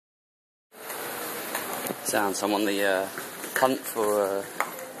Sounds I'm on the hunt for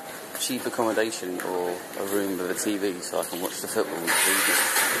cheap accommodation or a room with a TV so I can watch the football this evening.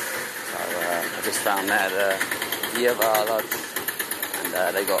 So I just found there the Lodge,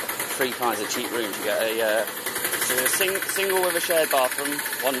 and they got 3 kinds of cheap rooms. You get a single with a shared bathroom,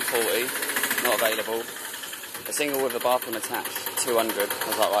 $140, not available. A single with a bathroom attached, $200,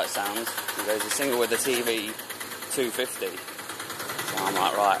 as that right sounds. And there's a single with a TV, $250. So I'm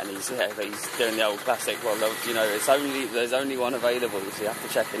like, right, and he's doing the old classic, well, you know, there's only one available, so you have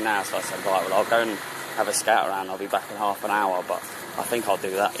to check in now. So I said, right, well, I'll go and have a scout around, I'll be back in half an hour, but I think I'll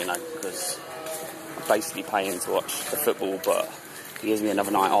do that, you know, because I'm basically paying to watch the football, but it gives me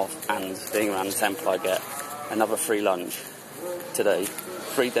another night off, and being around the temple, I get another free lunch today,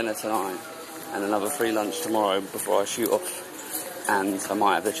 free dinner tonight, and another free lunch tomorrow before I shoot off, and I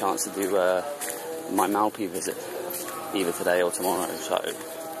might have the chance to do my Malpi visit, either today or tomorrow, so,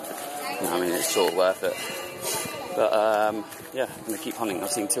 you know, I mean, it's sort of worth it. But, yeah, I'm going to keep hunting. I've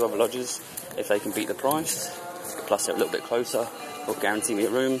seen 2 other lodges. If they can beat the price, plus they're a little bit closer, or guarantee me a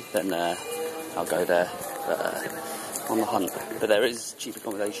room, then I'll go there on the hunt. But there is cheap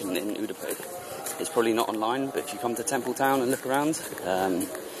accommodation in Udupi. It's probably not online, but if you come to Temple Town and look around,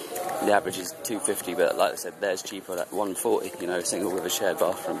 the average is $250, but like I said, there's cheaper at $140, you know, single with a shared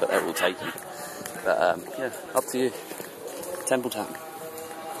bathroom, but they're all taken. But, yeah, up to you. Temple Town.